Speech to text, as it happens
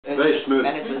Very smooth.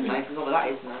 Venice is nice, and over that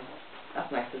is nice.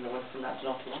 That's nicer than the one from that to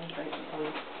not one, right?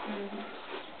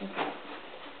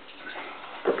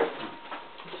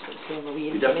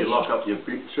 You'd have to lock up your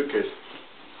suitcase.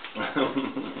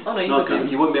 Oh no,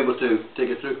 you wouldn't be able to take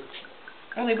it through.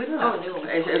 Oh no, you wouldn't. Oh no.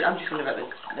 I'm just wondering about the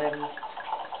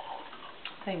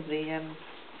thing,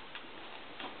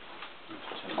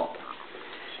 top.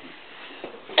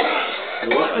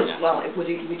 Well, would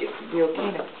it be okay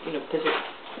enough, you know, because it...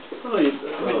 Oh, I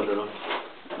don't know.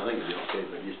 I think it'd be okay,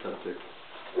 but you just have to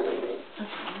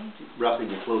wrap in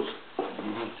your clothes. I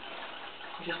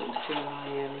just watching my,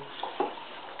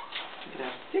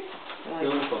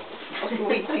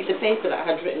 piece of paper that I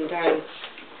had written down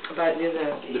about the other...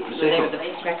 The name of the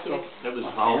Prosecco. It was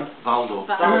Valdo. Valdo,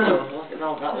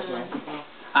 that was nice.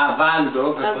 Valdo,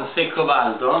 Prosecco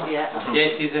Valdo. Yeah.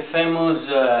 Yes, it's a famous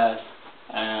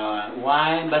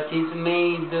wine, but it's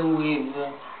made with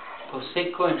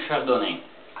Prosecco and Chardonnay.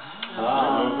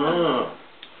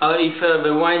 If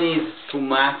the wine is too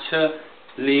much,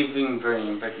 leave in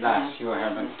the glass. You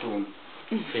have to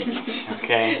finish.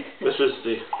 Okay. This is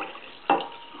the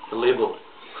label.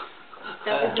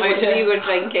 That was the one you were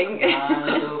drinking.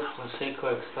 Valdo Prosecco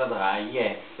Extra Dry.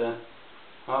 Yes.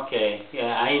 Okay.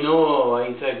 Yeah, I know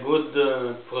it's a good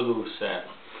producer.